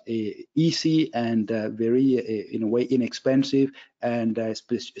easy and very, in a way, inexpensive and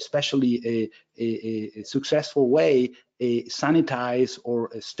especially a successful way, sanitize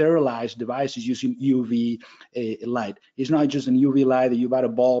or sterilize devices using UV light. It's not just an UV light that you buy a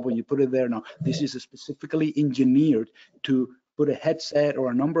bulb and you put it there. No, this is specifically engineered to put a headset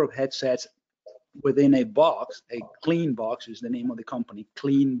or a number of headsets within a box. A Cleanbox is the name of the company,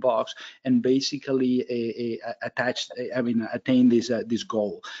 Cleanbox, and basically attain this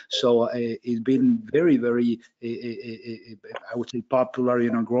goal. So it's been very, very, I would say, popular,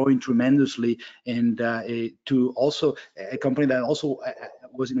 you know, growing tremendously, and to also a company that also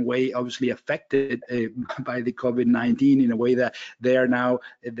was in a way obviously affected by the COVID-19, in a way that they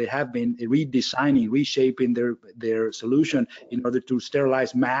have been redesigning, reshaping their solution in order to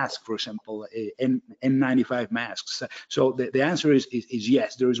sterilize masks, for example, N95 masks. So the answer is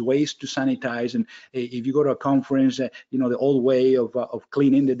yes. There's ways to sanitize, and if you go to a conference, you know, the old way of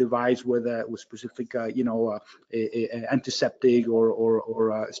cleaning the device with specific, antiseptic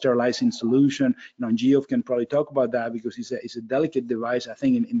or sterilizing solution. You know, and Geoff can probably talk about that, because it's a delicate device. I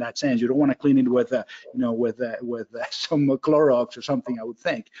think in that sense, you don't want to clean it with some Clorox or something, I would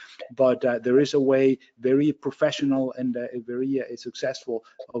think. But there is a way, very professional and very successful,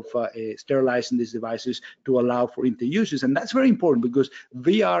 of sterilizing these devices to allow for inter-uses. And that's very important, because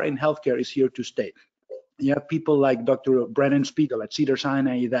VR in healthcare is here to stay. You have people like Dr. Brennan Spiegel at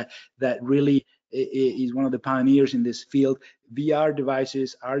Cedars-Sinai that really is one of the pioneers in this field. VR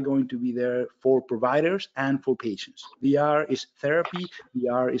devices are going to be there for providers and for patients. VR is therapy,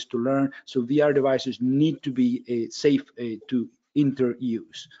 VR is to learn, so VR devices need to be safe to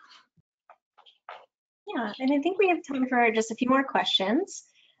inter-use. Yeah, and I think we have time for just a few more questions.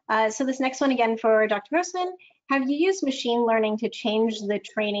 So this next one again for Dr. Grossmann. Have you used machine learning to change the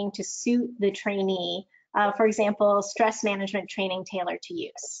training to suit the trainee? For example, stress management training tailored to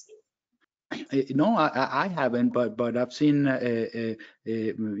use? No, I haven't, but I've seen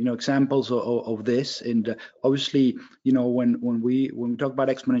examples of this, and obviously, you know, when we talk about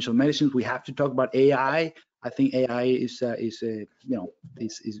exponential medicine, we have to talk about AI. I think AI is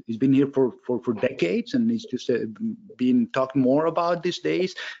been here for decades, and it's just being talked more about these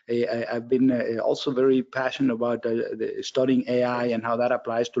days. I've been also very passionate about studying AI and how that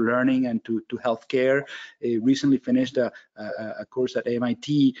applies to learning and to healthcare. Recently finished a course at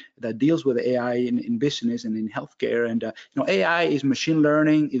MIT that deals with AI in business and in healthcare. And AI is machine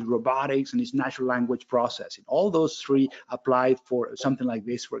learning, is robotics, and is natural language processing. All those three apply for something like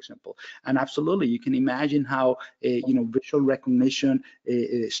this, for example. And absolutely, you can imagine how visual recognition,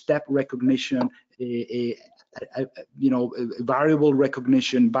 step recognition, variable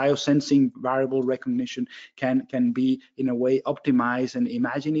recognition, biosensing variable recognition can be in a way optimized, and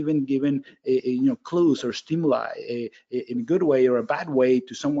imagine even given clues or stimuli in a good way or a bad way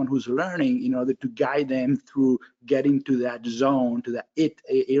to someone who's learning, in order to guide them through getting to that zone, to that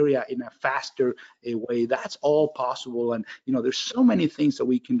area in a faster way. That's all possible, and there's so many things that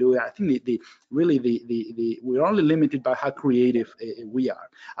we can do. I think we're only limited by how creative we are.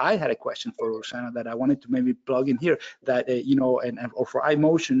 I had a question for Roxana that I wanted to maybe plug in here, that or for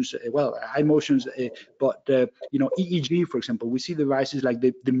iMotions, but EEG, for example, we see devices like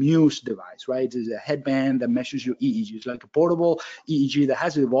the Muse device, right? It's a headband that measures your EEG. It's like a portable EEG that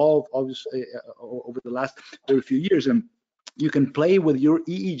has evolved obviously over the last very few years, and you can play with your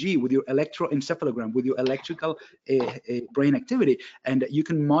EEG, with your electroencephalogram, with your electrical brain activity, and you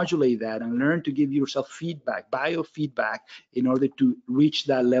can modulate that and learn to give yourself feedback, biofeedback, in order to reach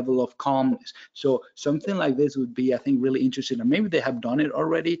that level of calmness. So something like this would be, I think, really interesting. And maybe they have done it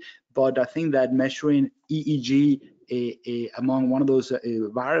already, but I think that measuring EEG among one of those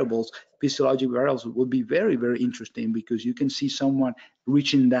variables, physiologic variables, would be very, very interesting, because you can see someone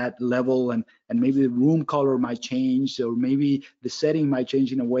reaching that level, and maybe the room color might change, or maybe the setting might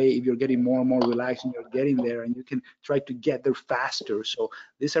change in a way if you're getting more and more relaxed and you're getting there, and you can try to get there faster. So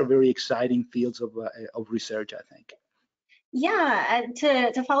these are very exciting fields of research, I think. Yeah,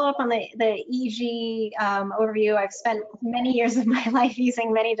 to follow up on the EEG overview, I've spent many years of my life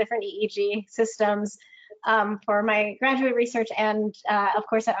using many different EEG systems. for my graduate research and of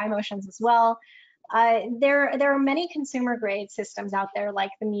course at iMotions as well. There are many consumer grade systems out there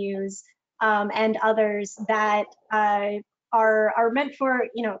like the Muse and others that are meant for,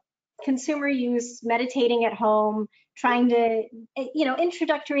 you know, consumer use, meditating at home, trying to, you know,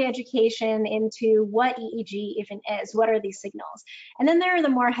 introductory education into what EEG even is, what are these signals. And then there are the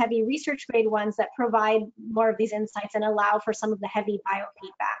more heavy research grade ones that provide more of these insights and allow for some of the heavy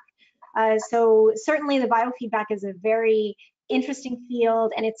biofeedback. So certainly the biofeedback is a very interesting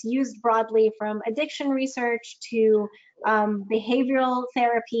field, and it's used broadly from addiction research to behavioral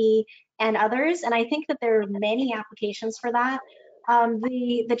therapy and others. And I think that there are many applications for that.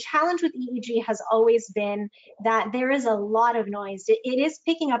 The challenge with EEG has always been that there is a lot of noise. It is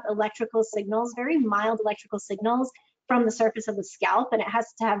picking up electrical signals, very mild electrical signals from the surface of the scalp, and it has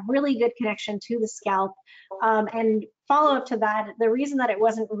to have really good connection to the scalp. And follow up to that, the reason that it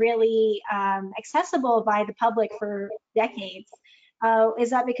wasn't really accessible by the public for decades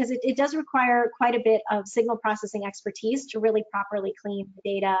is that because it does require quite a bit of signal processing expertise to really properly clean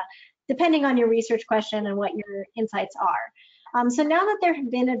the data, depending on your research question and what your insights are. So now that there have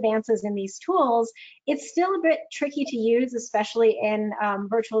been advances in these tools, it's still a bit tricky to use, especially in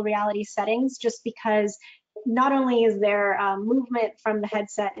virtual reality settings, just because not only is there movement from the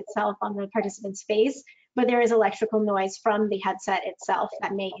headset itself on the participant's face, but there is electrical noise from the headset itself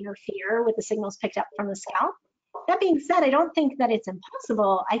that may interfere with the signals picked up from the scalp. That being said, I don't think that it's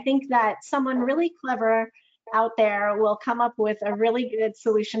impossible. I think that someone really clever out there will come up with a really good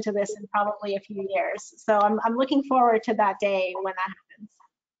solution to this in probably a few years. So I'm looking forward to that day when that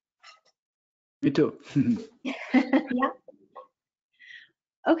Me too. happens. Yeah.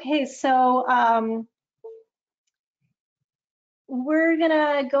 Okay, so we're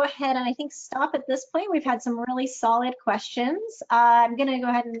gonna go ahead and I think stop at this point. We've had some really solid questions. I'm gonna go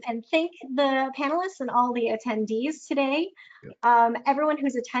ahead and thank the panelists and all the attendees today. Everyone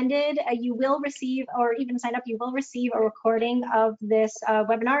who's attended, you will receive, or even sign up, you will receive a recording of this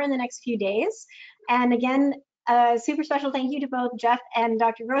webinar in the next few days. And again, super special thank you to both Jeff and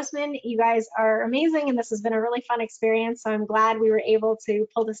Dr. Grossmann. You guys are amazing, and this has been a really fun experience. So I'm glad we were able to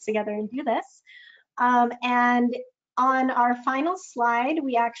pull this together and do this. And on our final slide,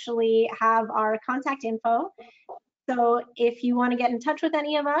 we actually have our contact info. So if you want to get in touch with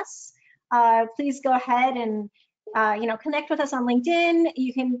any of us, please go ahead and connect with us on LinkedIn.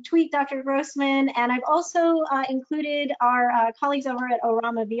 You can tweet Dr. Grossmann, and I've also included our colleagues over at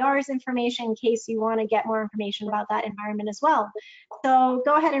Orama VR's information in case you want to get more information about that environment as well. So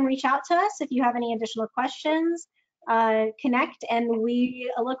go ahead and reach out to us if you have any additional questions. Connect, and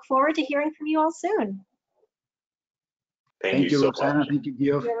we look forward to hearing from you all soon. Thank you so Roxana. much. Thank you,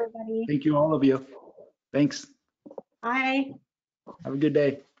 Gio. Thank you, everybody. Thank you, all of you. Thanks. Bye. Have a good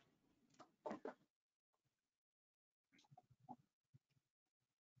day.